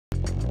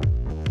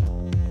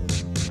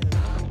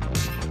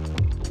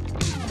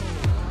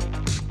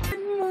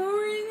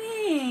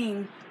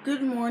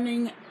Good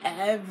morning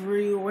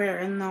everywhere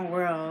in the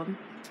world.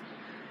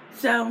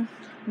 So,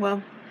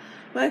 well,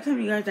 by the time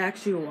you guys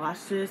actually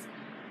watch this,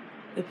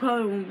 it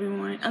probably won't be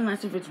morning,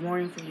 unless if it's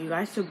morning for you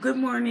guys. So good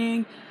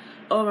morning,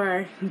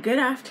 or good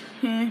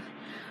afternoon,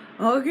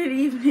 or good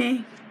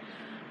evening,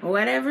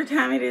 whatever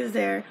time it is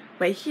there.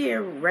 But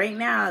here, right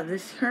now,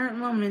 this current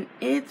moment,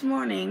 it's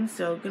morning,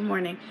 so good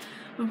morning.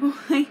 But the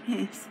point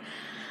is,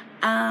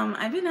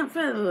 I've been up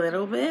for a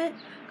little bit.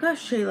 Got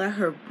Shayla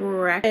her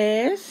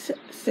breakfast,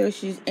 so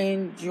she's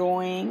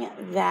enjoying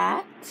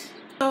that.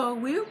 So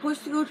we were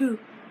supposed to go to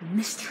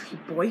Mystery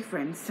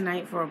Boyfriends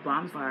tonight for a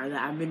bonfire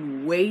that I've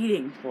been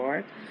waiting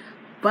for,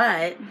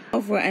 but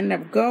we'll end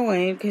up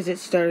going because it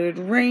started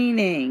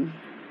raining.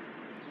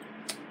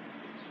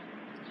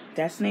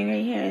 Destiny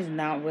right here is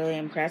not really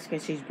impressed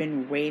because she's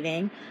been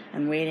waiting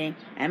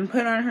and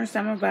put on her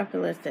summer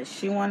bucket list that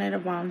she wanted a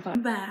bonfire.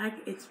 I'm back.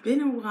 It's been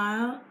a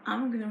while.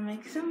 I'm gonna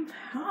make some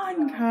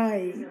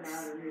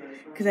pancakes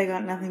because I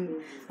got nothing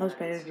else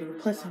better to do.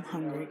 Plus I'm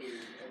hungry,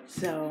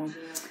 so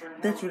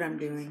that's what I'm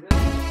doing.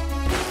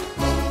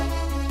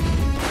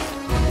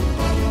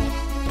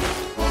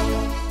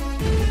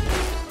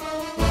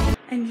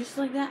 And just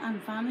like that, I'm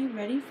finally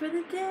ready for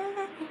the day.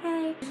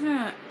 I'm just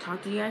gonna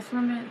talk to you guys for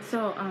a minute.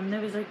 So, there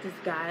was like this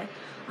guy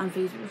on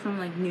Facebook from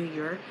like New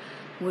York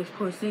was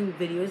posting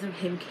videos of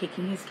him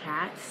kicking his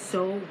cat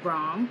so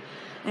wrong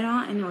and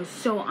all, and it was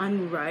so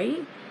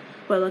unright.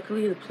 But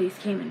luckily the police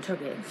came and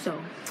took it.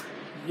 So,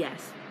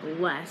 yes,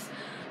 bless.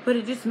 But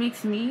it just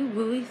makes me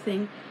really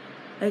think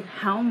like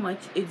how much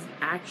is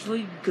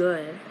actually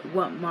good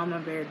what Mama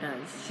Bear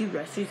does. She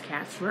rescues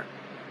cats for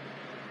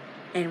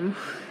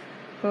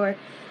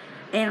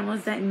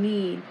animals that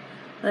need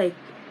like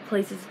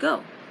places to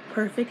go.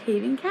 Perfect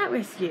Haven Cat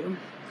Rescue.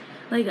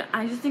 Like,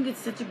 I just think it's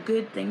such a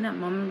good thing that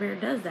Mama Bear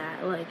does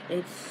that. Like,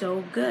 it's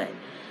so good.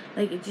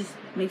 Like, it just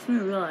makes me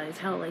realize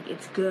how like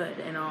it's good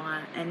and all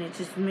that, and it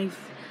just makes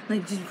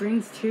like just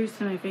brings tears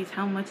to my face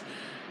how much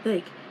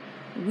like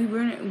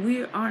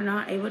we are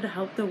not able to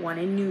help the one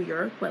in New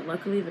York, but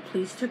luckily the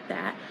police took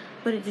that.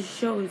 But it just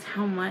shows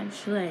how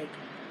much like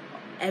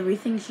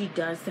everything she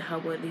does to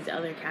help with these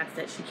other cats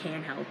that she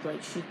can help.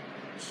 Like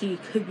she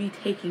could be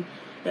taking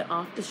it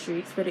off the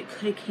streets, but it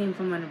could have came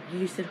from an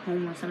abusive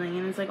home or something,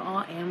 and it's like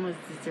all animals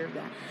deserve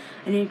that.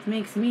 And it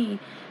makes me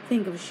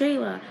think of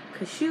Shayla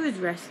because she was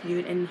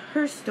rescued and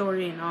her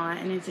story and all that,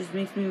 and it just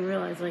makes me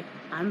realize like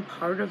I'm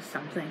part of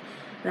something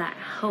that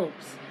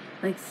helps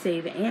like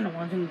save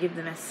animals and give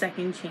them a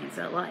second chance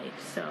at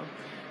life. So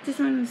just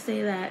wanted to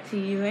say that to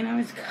you. And I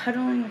was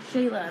cuddling with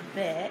Shayla a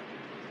bit,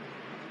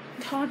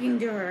 talking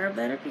to her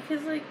about it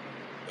because like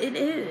it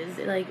is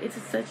like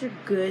it's such a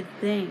good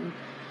thing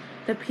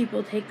that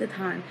people take the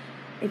time.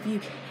 If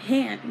you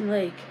can't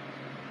like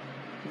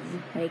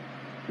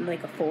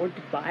afford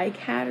to buy a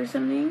cat or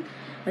something,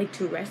 like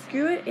to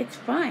rescue it, it's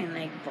fine.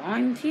 Like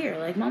volunteer,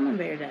 like Mama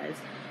Bear does,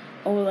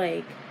 or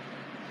like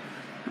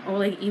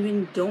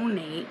even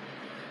donate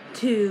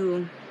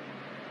to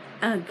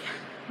a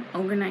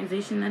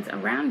organization that's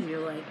around you.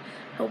 Like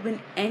help in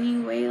any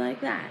way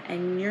like that,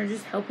 and you're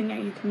just helping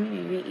out your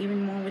community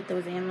even more with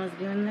those animals,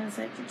 giving them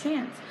such a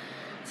chance.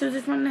 So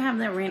just wanted to have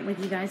that rant with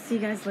you guys. See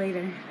you guys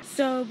later.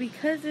 So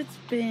because it's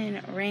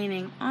been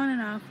raining on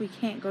and off, we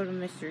can't go to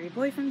Mystery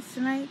Boyfriends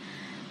tonight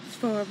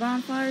for a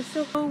bonfire.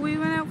 So we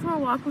went out for a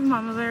walk with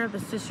Mama Bear. The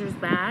sister's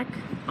back,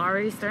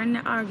 already starting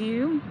to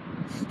argue.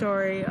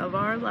 Story of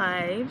our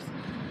lives.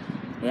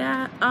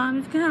 Yeah,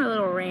 it's gonna have a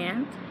little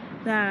rant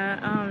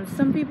that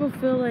some people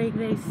feel like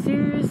they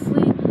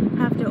seriously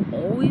have to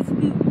always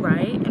be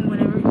right, and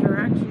whenever you're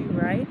actually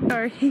right,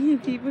 or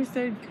people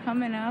started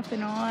coming up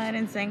and all that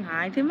and saying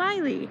hi to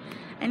Miley.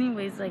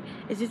 Anyways, like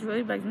it just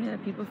really bugs me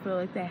that people feel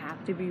like they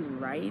have to be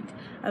right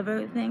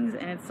about things,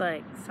 and it's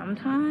like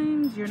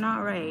sometimes you're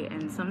not right,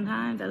 and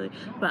sometimes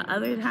but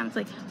other times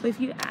like, but if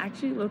you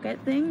actually look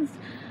at things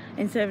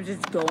instead of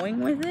just going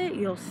with it,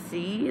 you'll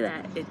see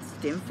that it's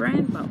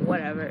different. But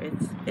whatever,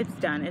 it's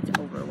done, it's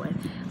over with.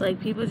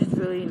 Like people just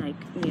really like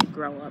need to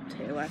grow up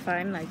too. I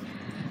find like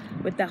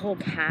with the whole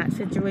cat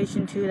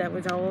situation too that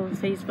was all over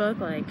Facebook,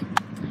 like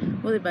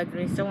really bugs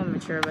me. So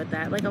immature about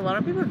that. Like a lot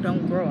of people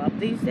don't grow up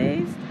these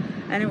days,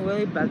 and it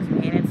really bugs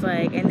me. And it's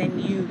like, and then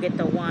you get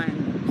the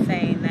one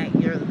saying that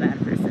you're the bad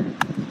person.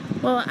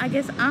 Well, I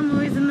guess I'm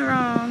always in the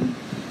wrong.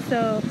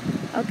 So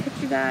I'll catch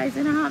you guys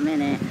in a hot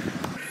minute.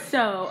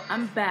 So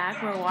I'm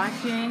back. We're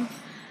watching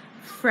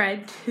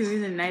Fred 2,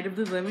 The Night of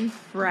the Living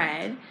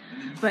Fred.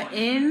 But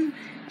in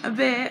a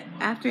bit,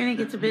 after it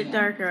gets a bit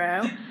darker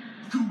out,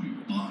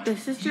 the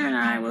sister and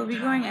I will be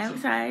going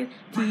outside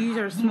to use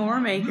our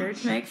s'more maker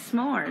to make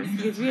s'mores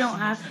because we don't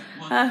have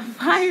a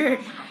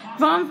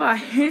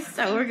bonfire,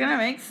 so we're gonna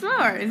make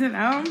s'mores in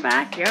our own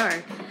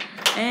backyard.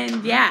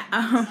 And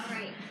yeah,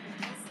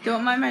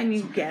 don't mind my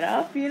new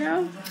getup, you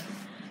know.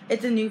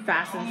 It's a new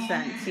fashion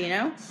sense, you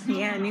know.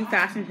 Yeah, new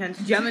fashion sense.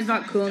 Gemma's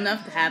not cool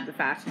enough to have the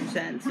fashion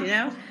sense, you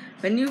know.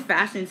 But new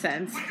fashion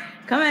sense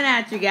coming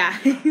at you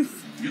guys.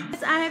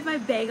 I have my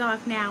bag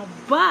off now,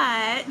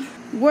 but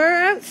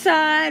we're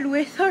outside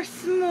with our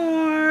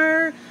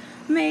s'more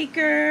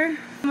maker.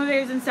 Mama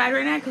Bear's inside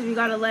right now because we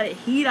gotta let it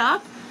heat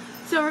up.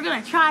 So we're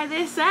gonna try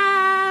this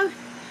out.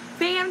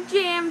 Bam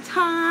jam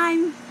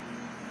time.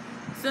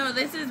 So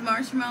this is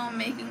marshmallow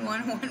making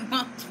 101,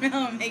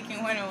 marshmallow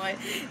making 101.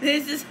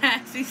 This is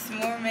actually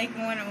s'more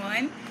making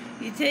 101.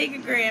 You take a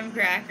graham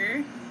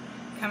cracker,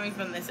 coming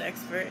from this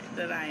expert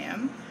that I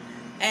am,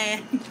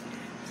 and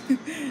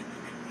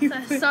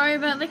So, sorry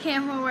about the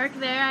camera work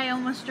there, I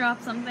almost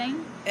dropped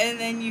something. And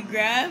then you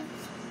grab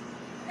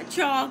a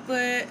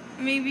chocolate,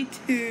 maybe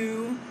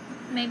 2.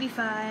 Maybe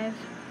 5.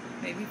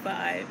 Maybe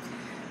 5.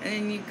 And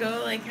then you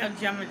go like how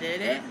Gemma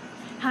did it.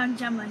 How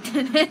Gemma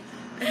did it.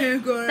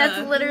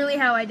 That's literally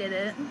how I did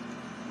it.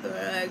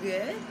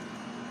 Good.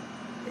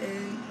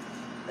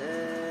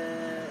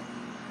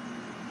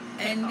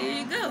 And there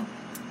you go.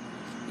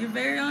 Your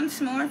very own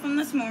s'more from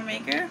the s'more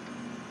maker.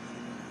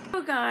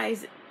 So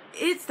guys,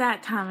 it's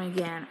that time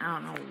again. I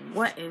don't know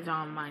what is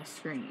on my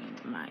screen,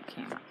 my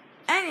camera.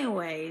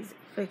 Anyways,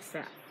 fix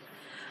that.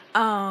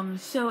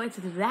 So it's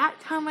that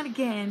time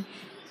again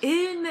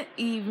in the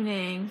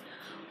evening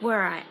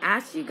where I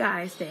ask you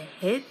guys to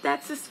hit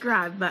that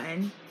subscribe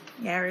button.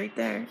 Yeah, right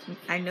there.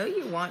 I know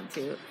you want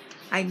to.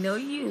 I know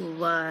you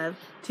love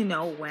to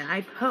know when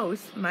I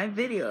post my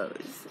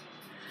videos.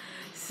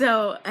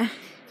 So,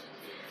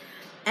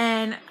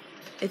 and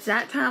it's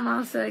that time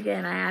also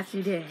again, I ask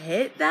you to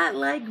hit that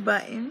like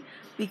button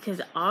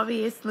because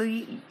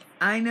obviously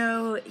I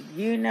know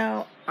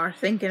you are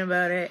thinking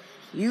about it.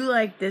 You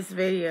like this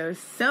video,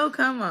 so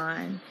come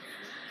on.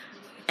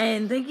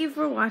 And thank you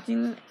for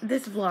watching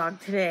this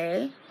vlog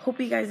today. Hope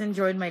you guys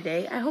enjoyed my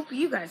day. I hope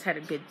you guys had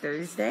a good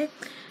Thursday.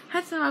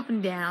 Had some up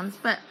and downs,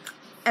 but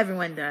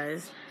everyone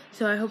does.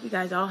 So I hope you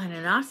guys all had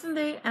an awesome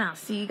day, and I'll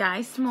see you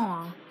guys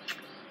tomorrow.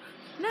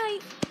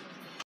 Night.